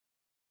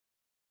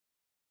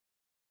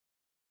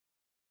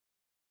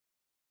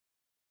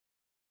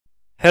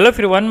Hello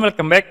everyone,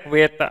 welcome back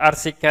with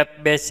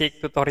ArchiCAD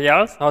basic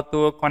tutorials how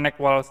to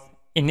connect walls.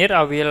 In here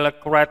I will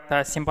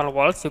create simple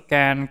walls. You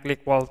can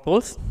click wall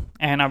tools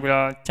and I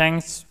will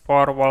change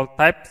for wall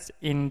types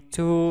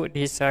into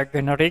this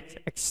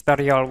generic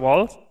exterior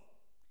walls.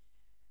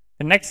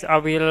 The next I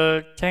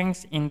will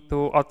change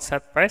into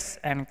outside face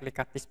and click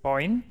at this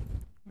point.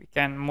 We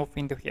can move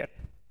into here.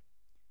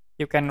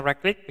 You can right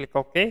click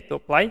OK to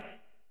apply.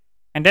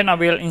 And then I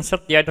will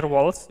insert the other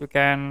walls. You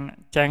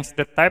can change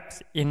the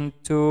types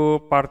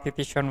into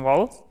partition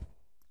walls.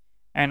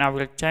 And I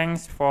will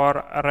change for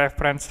a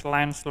reference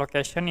lines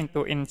location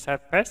into inside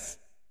face.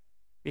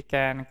 We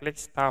can click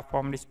start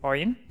from this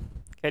point.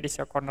 Okay, this is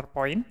a corner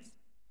point.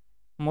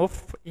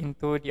 Move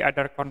into the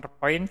other corner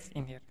points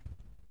in here.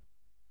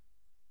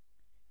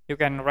 You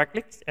can right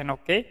click and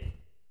OK.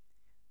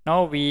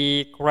 Now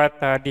we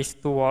create these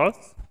two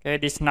walls. Okay,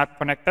 this is not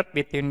connected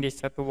between these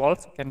two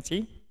walls. You can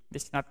see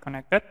this is not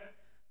connected.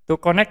 To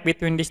connect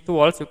between these two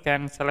walls, you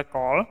can select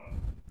all,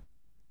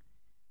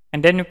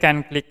 and then you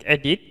can click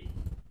edit,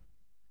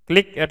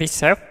 click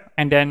reshape,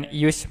 and then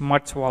use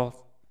merge walls.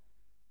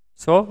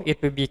 So it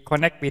will be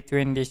connect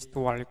between these two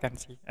walls, you can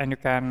see, and you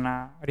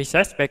can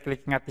reshape by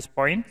clicking at this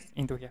point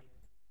into here.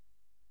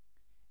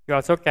 You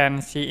also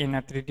can see in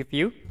a 3D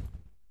view,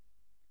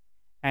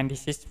 and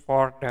this is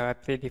for the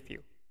 3D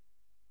view.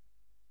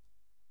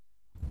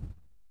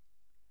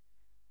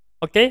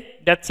 Okay,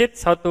 that's it,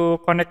 how to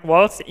connect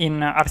walls in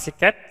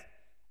ArchiCAD.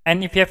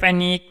 And if you have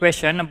any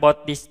question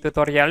about this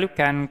tutorial, you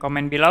can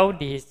comment below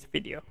this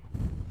video.